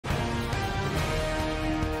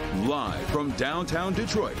Live from downtown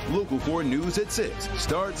Detroit, Local 4 News at 6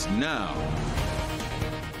 starts now.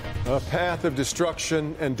 A path of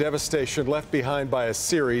destruction and devastation left behind by a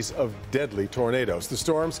series of deadly tornadoes. The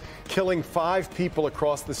storms killing 5 people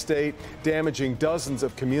across the state, damaging dozens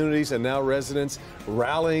of communities, and now residents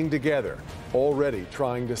rallying together, already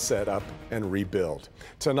trying to set up and rebuild.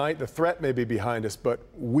 Tonight, the threat may be behind us, but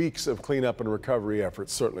weeks of cleanup and recovery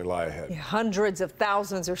efforts certainly lie ahead. Hundreds of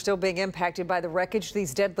thousands are still being impacted by the wreckage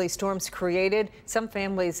these deadly storms created. Some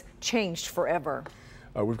families changed forever.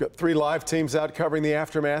 We've got 3 live teams out covering the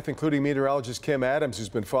aftermath, including meteorologist Kim Adams, who's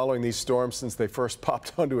been following these storms since they first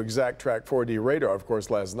popped onto ExactTrack 4D radar, of course,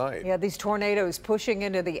 last night. Yeah, these tornadoes pushing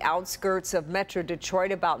into the outskirts of Metro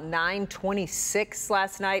Detroit about 9:26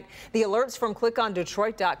 last night. The alerts from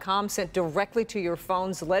clickondetroit.com sent directly to your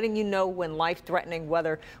phones, letting you know when life-threatening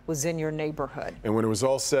weather was in your neighborhood. And when it was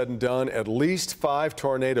all said and done, at least 5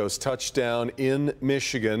 tornadoes touched down in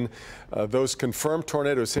Michigan. Those confirmed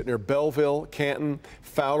tornadoes hit near Belleville, Canton,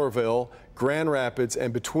 Fowlerville, Grand Rapids,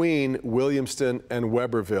 and between Williamston and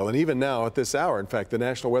Weberville. And even now at this hour, in fact, the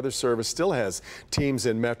National Weather Service still has teams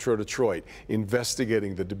in Metro Detroit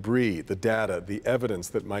investigating the debris, the data, the evidence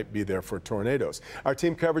that might be there for tornadoes. Our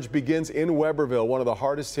team coverage begins in Weberville, one of the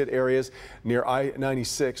hardest hit areas near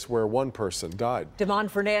I-96, where 1 person died. Damon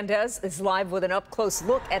Fernandez is live with an up-close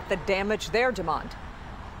look at the damage there. Damon.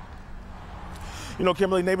 You know,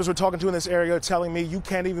 Kimberly, neighbors we're talking to in this area are telling me you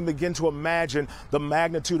can't even begin to imagine the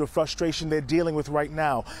magnitude of frustration they're dealing with right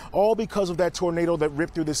now, all because of that tornado that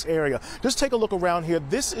ripped through this area. Just take a look around here.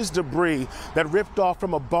 This is debris that ripped off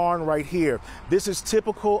from a barn right here. This is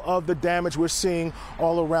typical of the damage we're seeing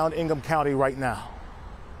all around Ingham County right now.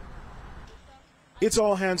 It's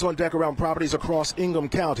all hands on deck around properties across Ingham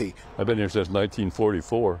County. I've been here since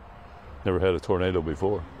 1944. Never had a tornado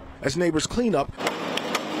before. As neighbors clean up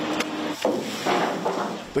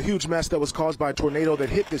the huge mess that was caused by a tornado that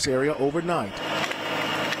hit this area overnight.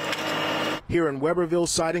 Here in Weberville,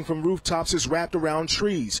 siding from rooftops is wrapped around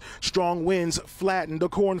trees. Strong winds flattened a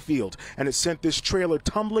cornfield, and it sent this trailer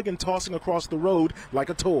tumbling and tossing across the road like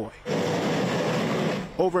a toy.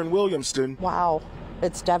 Over in Williamston, wow,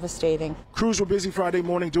 it's devastating. Crews were busy Friday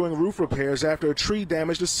morning doing roof repairs after a tree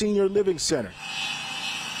damaged a senior living center.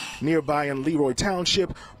 Nearby in Leroy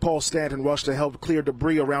Township, Paul Stanton rushed to help clear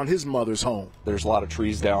debris around his mother's home. There's a lot of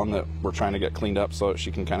trees down that we're trying to get cleaned up so that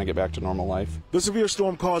she can kind of get back to normal life. The severe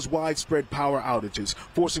storm caused widespread power outages,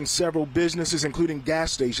 forcing several businesses, including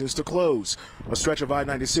gas stations, to close. A stretch of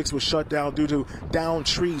I-96 was shut down due to downed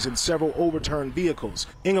trees and several overturned vehicles.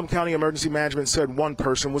 Ingham County Emergency Management said 1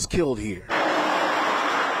 person was killed here.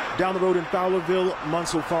 Down the road in Fowlerville,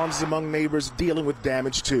 Munsell Farms is among neighbors dealing with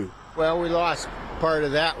damage too. Well, we lost part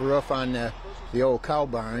of that roof on the old cow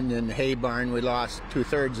barn, and the hay barn, we lost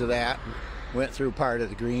 2/3 of that. Went through part of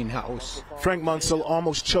the greenhouse. Frank Munsell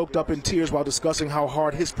almost choked up in tears while discussing how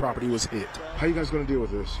hard his property was hit. How are you guys going to deal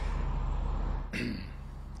with this?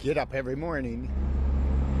 Get up every morning.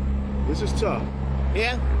 This is tough.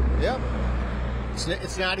 Yeah, yep.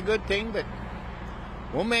 It's not a good thing, but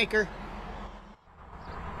we'll make her.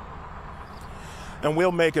 And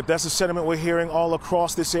we'll make it. That's the sentiment we're hearing all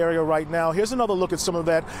across this area right now. Here's another look at some of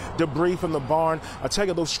that debris from the barn. I tell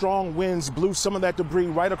you, those strong winds blew some of that debris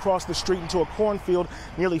right across the street into a cornfield,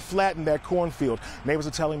 nearly flattened that cornfield. Neighbors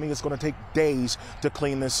are telling me it's going to take days to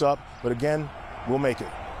clean this up, but again, we'll make it.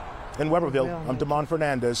 In Weberville, I'm Damon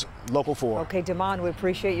Fernandez, Local 4. Okay, Damon, we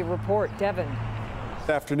appreciate your report. Devin. This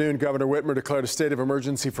afternoon, Governor Whitmer declared a state of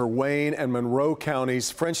emergency for Wayne and Monroe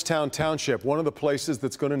counties. Frenchtown Township, one of the places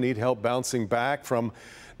that's going to need help bouncing back from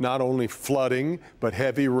not only flooding, but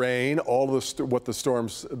heavy rain, all of the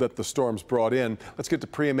storms brought in. Let's get to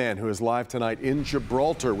Priya Mann, who is live tonight in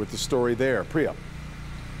Gibraltar with the story there. Priya.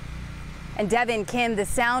 And Devin, Kim, the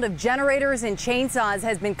sound of generators and chainsaws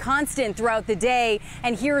has been constant throughout the day.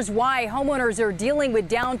 And here's why. Homeowners are dealing with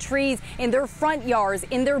downed trees in their front yards,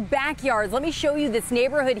 in their backyards. Let me show you this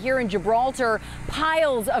neighborhood here in Gibraltar.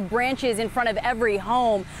 Piles of branches in front of every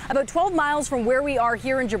home. About 12 miles from where we are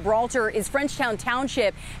here in Gibraltar is Frenchtown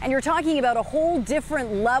Township. And you're talking about a whole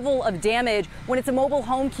different level of damage when it's a mobile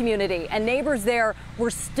home community. And neighbors there were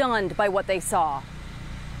stunned by what they saw.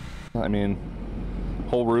 I mean,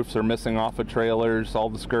 whole roofs are missing off of trailers, all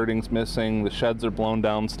the skirting's missing, the sheds are blown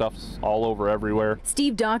down, stuff's all over everywhere.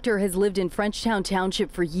 Steve Doctor has lived in Frenchtown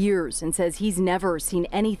Township for years and says he's never seen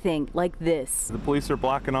anything like this. The police are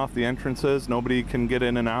blocking off the entrances. Nobody can get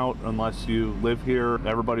in and out unless you live here.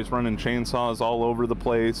 Everybody's running chainsaws all over the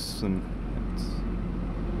place, and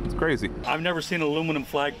it's crazy. I've never seen an aluminum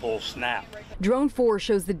flagpole snap. Drone 4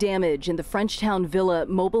 shows the damage in the Frenchtown Villa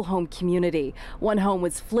mobile home community. One home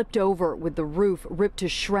was flipped over with the roof ripped to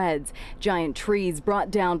shreds. Giant trees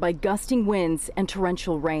brought down by gusting winds and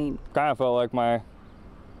torrential rain. Kind of felt like my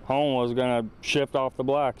home was going to shift off the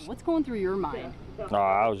blocks. What's going through your mind?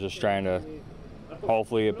 I was just trying to,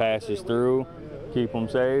 hopefully it passes through, keep them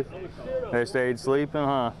safe. They stayed sleeping,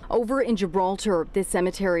 huh? Over in Gibraltar, this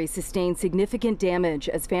cemetery sustained significant damage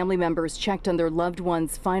as family members checked on their loved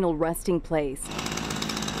one's final resting place.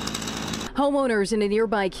 Homeowners in a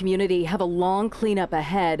nearby community have a long cleanup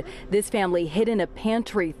ahead. This family hid in a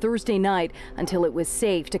pantry Thursday night until it was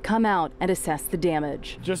safe to come out and assess the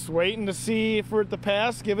damage. Just waiting to see if we're at the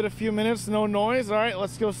pass, give it a few minutes, no noise. All right,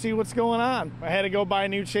 let's go see what's going on. I had to go buy a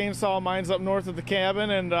new chainsaw. Mine's up north of the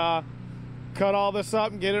cabin, and cut all this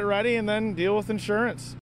up and get it ready and then deal with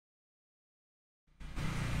insurance.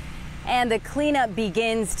 And the cleanup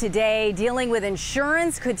begins today. Dealing with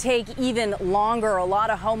insurance could take even longer. A lot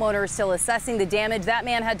of homeowners still assessing the damage. That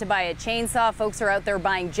man had to buy a chainsaw. Folks are out there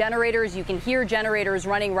buying generators. You can hear generators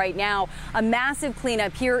running right now. A massive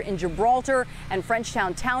cleanup here in Gibraltar and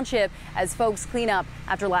Frenchtown Township as folks clean up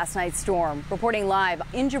after last night's storm. Reporting live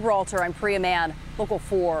in Gibraltar, I'm Priya Mann, Local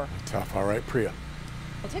 4. Tough. All right, Priya.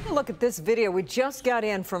 Well, take a look at this video we just got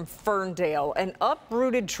in from Ferndale. An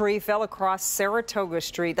uprooted tree fell across Saratoga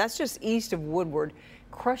Street. That's just east of Woodward,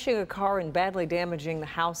 crushing a car and badly damaging the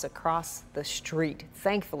house across the street.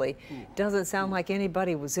 Thankfully, doesn't sound like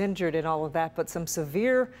anybody was injured in all of that, but some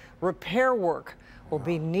severe repair work will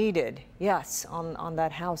be needed. Yes, on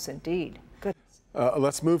that house indeed. Good.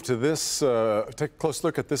 Let's move to this. Take a close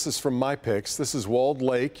look at this. Is from My Picks. This is Walled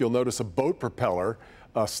Lake. You'll notice a boat propeller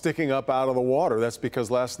sticking up out of the water. That's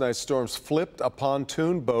because last night's storms flipped a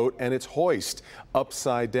pontoon boat and its hoist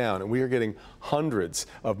upside down. And we are getting hundreds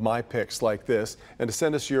of My Picks like this. And to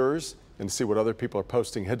send us yours and to see what other people are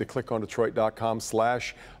posting, head to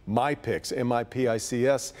clickondetroit.com/mypicks,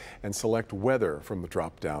 MIPICS, and select weather from the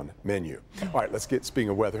drop-down menu. All right, speaking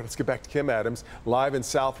of weather, let's get back to Kim Adams. Live in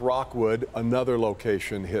South Rockwood, another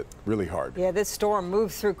location hit really hard. Yeah, this storm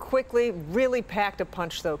moved through quickly, really packed a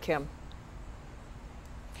punch though, Kim.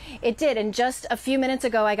 It did, and just a few minutes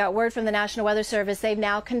ago I got word from the National Weather Service. They've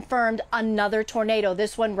now confirmed another tornado,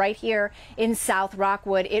 this one right here in South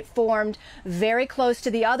Rockwood. It formed very close to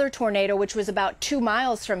the other tornado, which was about 2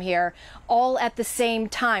 miles from here, all at the same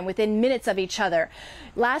time, within minutes of each other.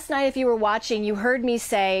 Last night, if you were watching, you heard me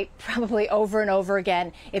say probably over and over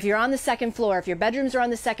again, if you're on the second floor, if your bedrooms are on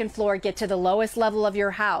the second floor, get to the lowest level of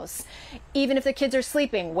your house. Even if the kids are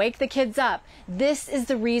sleeping, wake the kids up. This is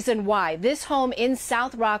the reason why. This home in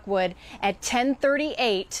South Rockwood at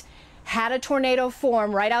 10:38 had a tornado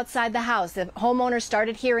form right outside the house. The homeowner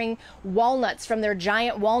started hearing walnuts from their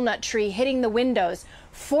giant walnut tree hitting the windows.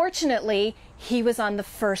 Fortunately, he was on the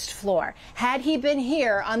first floor. Had he been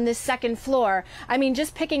here on this second floor, I mean,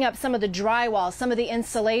 just picking up some of the drywall, some of the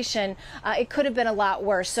insulation, it could have been a lot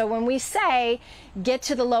worse. So when we say get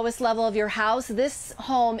to the lowest level of your house, this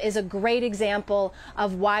home is a great example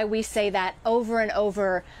of why we say that over and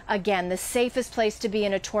over again. The safest place to be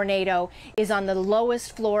in a tornado is on the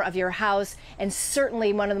lowest floor of your house, and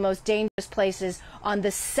certainly one of the most dangerous places on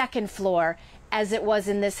the second floor, as it was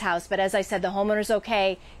in this house. But as I said, the homeowner's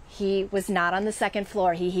okay. He was not on the second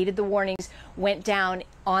floor. He heeded the warnings, went down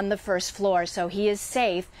on the first floor, so he is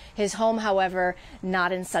safe. His home, however,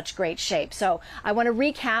 not in such great shape. So I want to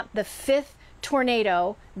recap the fifth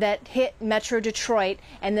tornado that hit Metro Detroit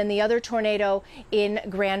and then the other tornado in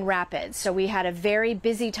Grand Rapids. So we had a very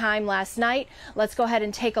busy time last night. Let's go ahead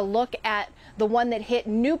and take a look at the one that hit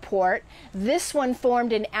Newport. This one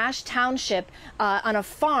formed in Ash Township on a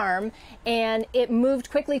farm, and it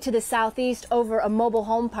moved quickly to the southeast over a mobile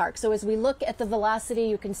home park. So as we look at the velocity,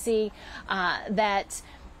 you can see that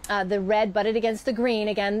the red butted against the green,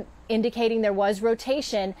 again indicating there was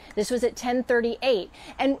rotation. This was at 10:38.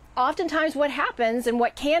 And oftentimes what happens and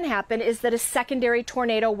what can happen is that a secondary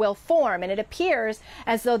tornado will form, and it appears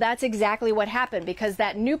as though that's exactly what happened, because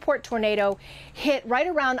that Newport tornado hit right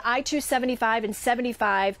around I-275 and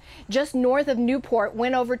 75 just north of Newport,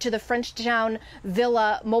 went over to the Frenchtown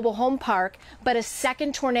Villa mobile home park, but a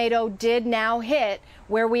second tornado did now hit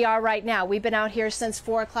where we are right now. We've been out here since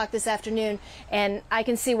 4 o'clock this afternoon, and I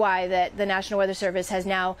can see why that the National Weather Service has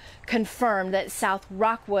now confirmed that South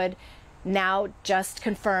Rockwood now just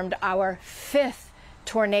confirmed our fifth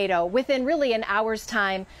tornado within really an hour's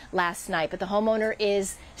time last night. But the homeowner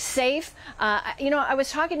is safe. You know, I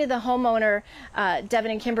was talking to the homeowner,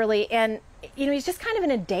 Devin and Kimberly, and you know, he's just kind of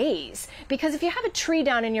in a daze, because if you have a tree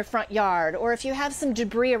down in your front yard or if you have some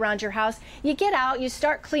debris around your house, you get out, you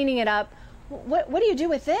start cleaning it up. what do you do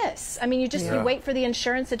with this? I mean, you just you wait for the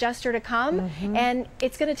insurance adjuster to come, and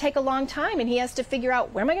it's going to take a long time, and he has to figure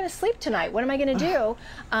out, where am I going to sleep tonight? What am I going to do?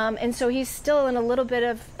 And so he's still in a little bit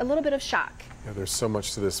of shock. Yeah, there's so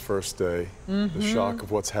much to this first day, the shock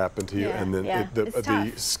of what's happened to you, and then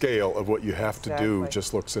the scale of what you have to do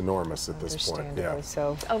just looks enormous at this point. Yeah,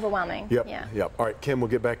 so overwhelming. Yep. All right, Kim,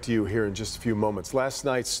 we'll get back to you here in just a few moments. Last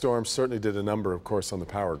night's storm certainly did a number, of course, on the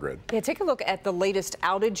power grid. Yeah, take a look at the latest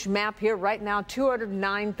outage map here. Right now,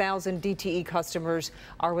 209,000 DTE customers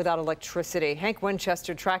are without electricity. Hank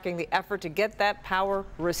Winchester tracking the effort to get that power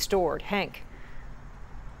restored. Hank.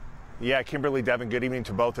 Yeah, Kimberly, Devin, good evening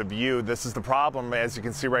to both of you. This is the problem, as you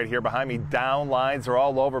can see right here behind me. Down lines are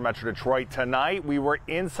all over Metro Detroit. Tonight, we were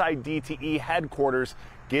inside DTE headquarters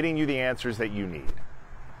getting you the answers that you need.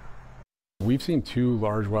 We've seen 2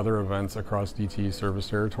 large weather events across DTE service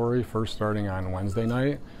territory, first starting on Wednesday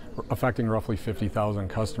night, affecting roughly 50,000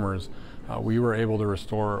 customers. We were able to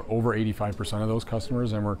restore over 85% of those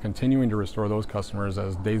customers, and we're continuing to restore those customers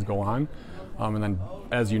as days go on. And then,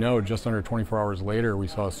 as you know, just under 24 hours later, we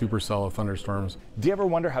saw a supercell of thunderstorms. Do you ever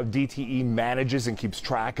wonder how DTE manages and keeps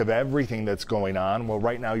track of everything that's going on? Well,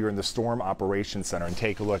 right now you're in the Storm Operations Center, and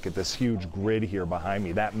take a look at this huge grid here behind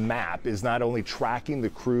me. That map is not only tracking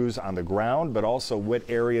the crews on the ground, but also what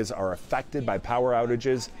areas are affected by power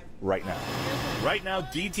outages right now. Right now,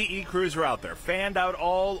 DTE crews are out there, fanned out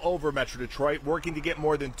all over Metro Detroit, working to get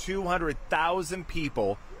more than 200,000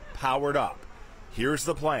 people powered up. Here's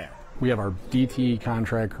the plan. We have our DTE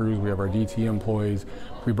contract crews, we have our DTE employees.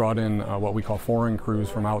 We brought in what we call foreign crews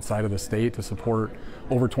from outside of the state to support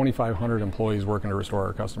over 2,500 employees working to restore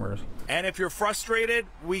our customers. And if you're frustrated,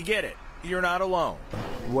 we get it. You're not alone.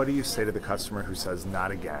 What do you say to the customer who says, not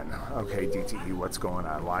again? Okay, DTE, what's going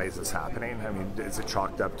on? Why is this happening? I mean, is it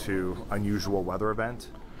chalked up to unusual weather event?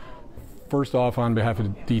 First off, on behalf of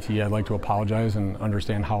DTE, I'd like to apologize and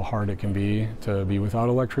understand how hard it can be to be without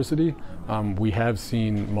electricity. We have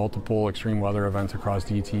seen multiple extreme weather events across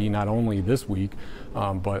DTE, not only this week,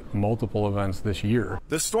 but multiple events this year.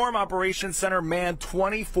 The Storm Operations Center manned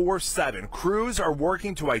 24/7. Crews are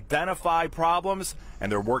working to identify problems, and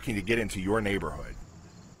they're working to get into your neighborhood.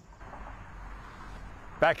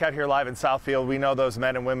 Back out here live in Southfield, we know those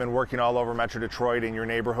men and women working all over Metro Detroit in your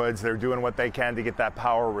neighborhoods. They're doing what they can to get that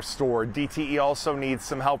power restored. DTE also needs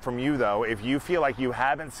some help from you, though. If you feel like you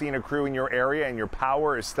haven't seen a crew in your area and your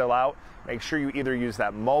power is still out, make sure you either use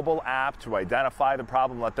that mobile app to identify the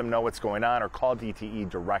problem, let them know what's going on, or call DTE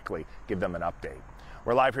directly, give them an update.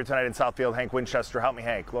 We're live here tonight in Southfield. Hank Winchester, help me,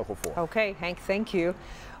 Hank, Local 4. Okay, Hank, thank you.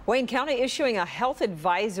 Wayne County issuing a health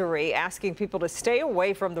advisory asking people to stay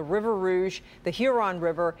away from the River Rouge, the Huron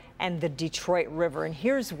River, and the Detroit River. And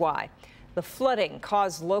here's why. The flooding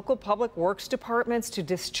caused local public works departments to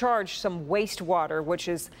discharge some wastewater, which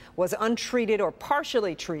was untreated or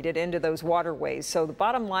partially treated into those waterways. So the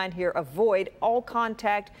bottom line here, avoid all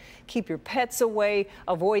contact, keep your pets away,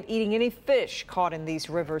 avoid eating any fish caught in these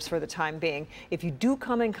rivers for the time being. If you do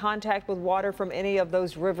come in contact with water from any of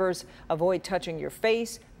those rivers, avoid touching your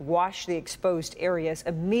face, wash the exposed areas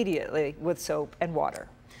immediately with soap and water.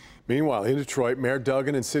 Meanwhile, in Detroit, Mayor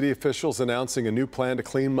Duggan and city officials announcing a new plan to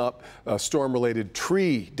clean up storm-related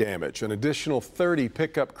tree damage. An additional 30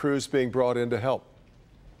 pickup crews being brought in to help.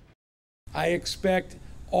 I expect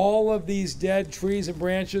all of these dead trees and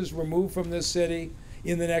branches removed from this city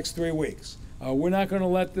in the next 3 weeks. We're not going to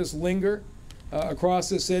let this linger across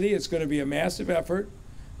the city. It's going to be a massive effort,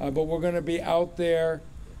 but we're going to be out there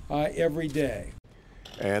every day.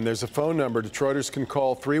 And there's a phone number Detroiters can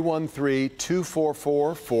call,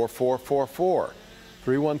 313-244-4444.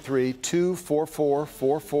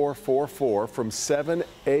 313-244-4444 from 7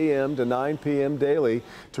 a.m. to 9 p.m. daily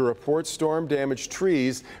to report storm-damaged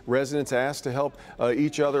trees. Residents asked to help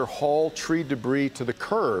each other haul tree debris to the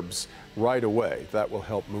curbs right away. That will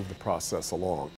help move the process along.